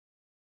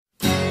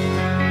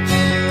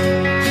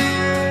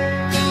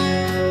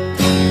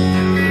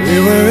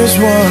was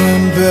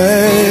one,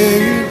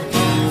 babe,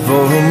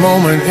 for a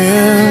moment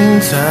in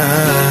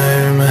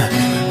time,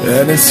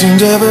 and it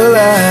seemed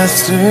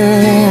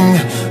everlasting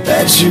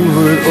that you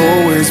would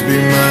always be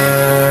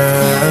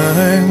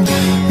mine.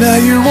 Now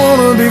you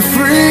wanna be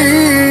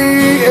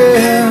free,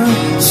 yeah,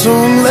 so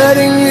I'm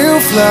letting you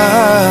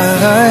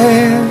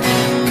fly.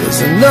 'Cause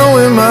I know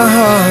in my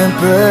heart,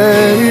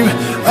 babe,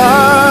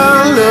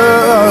 our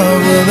love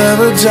will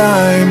never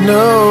die,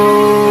 no.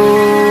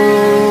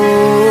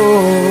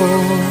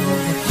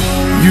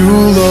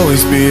 You'll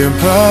always be a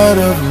part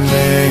of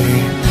me,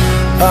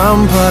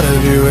 I'm part of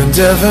you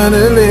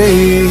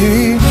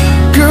indefinitely.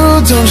 Girl,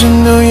 don't you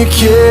know you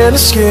can't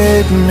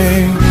escape me?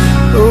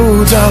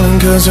 Oh, darling,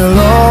 'cause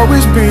you'll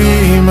always be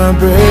my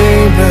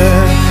baby,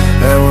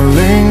 and we'll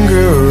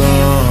linger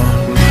on.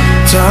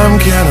 Time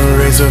can't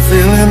erase a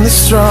feeling that's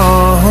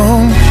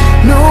strong.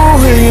 No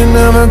way you're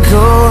never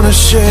gonna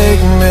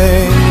shake me.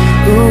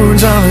 Ooh,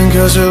 darling,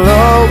 'cause you'll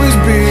always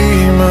be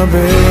my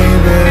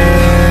baby.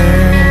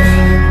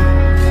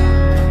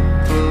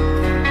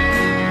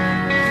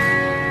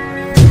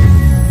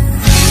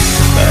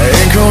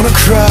 Gonna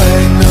cry,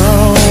 no,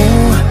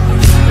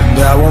 and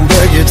I won't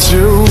beg you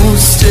to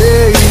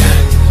stay.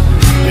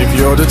 If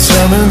you're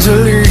determined to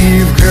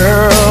leave,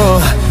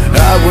 girl,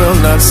 I will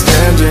not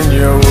stand in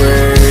your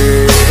way.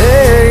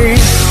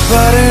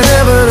 But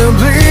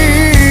inevitably,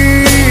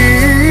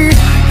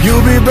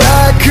 you'll be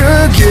back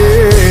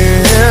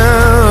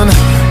again.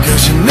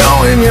 'Cause you know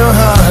in your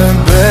heart,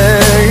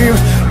 babe,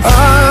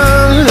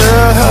 our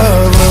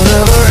love will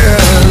never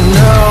end,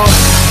 no.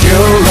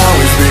 You'll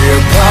always be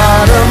a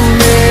part of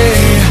me,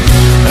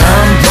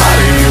 I'm part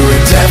of you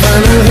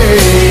indefinitely.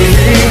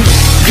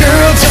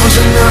 Girl, don't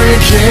you know you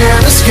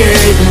can't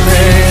escape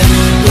me?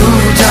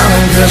 Ooh,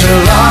 darling, 'cause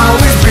you'll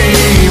always be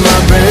my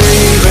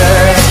baby,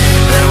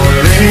 and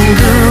we'll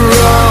linger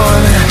on.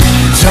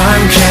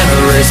 Time can't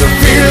erase a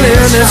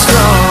feeling that's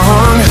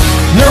strong.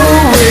 No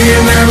way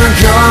you're never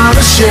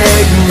gonna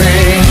shake me.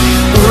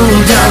 Ooh,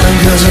 darling,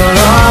 'cause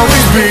you'll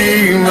always be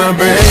my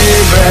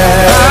baby.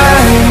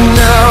 I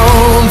know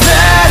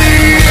that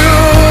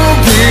you'll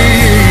be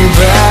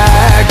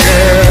back,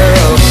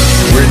 girl,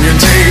 when your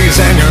days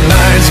and your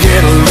nights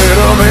get a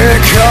little bit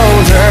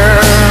colder.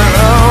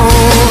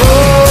 Oh,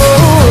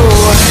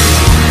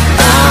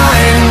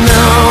 I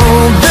know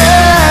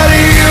that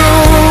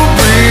you'll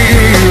be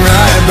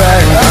right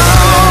back.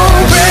 Oh,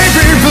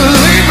 baby,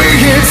 believe me,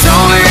 it's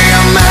only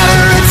a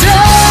matter of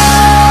time.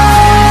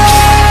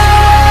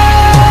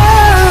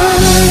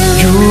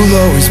 You'll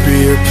always be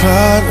a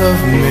part of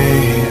me,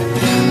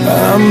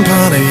 I'm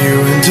part of you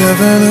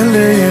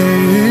indefinitely.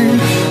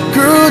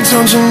 Girl,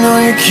 don't you know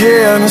you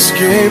can't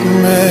escape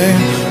me?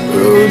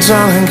 Oh,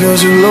 darling, 'cause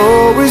you'll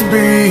always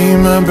be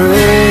my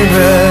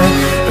baby,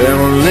 and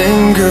we'll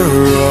linger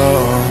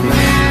on.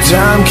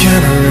 Time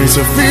can't erase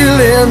a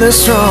feeling that's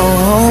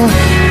strong.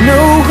 No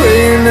way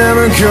you're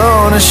never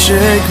gonna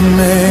shake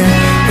me.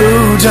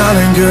 Oh,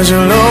 darling, 'cause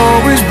you'll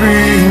always be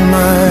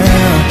my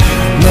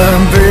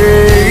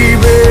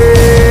baby.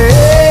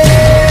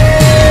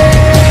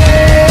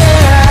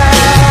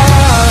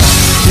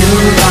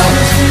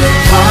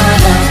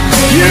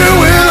 You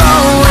will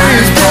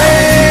always be.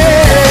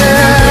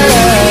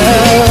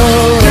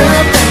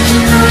 Girl, don't you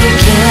know you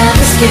can't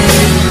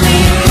escape me?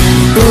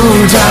 Ooh,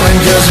 darling,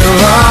 'cause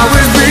you'll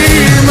always be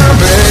my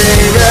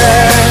baby,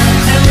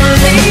 And we'll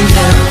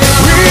linger on.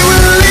 we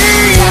will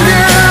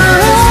linger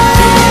on.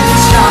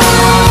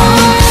 Strong.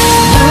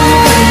 No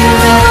way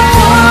you're ever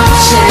gonna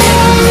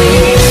shake me.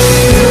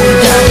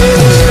 Darling,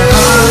 'cause you'll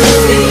always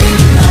be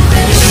my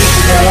baby.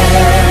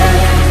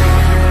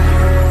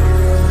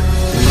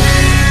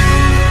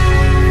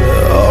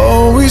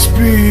 Always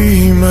be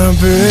my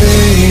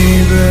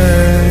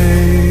baby.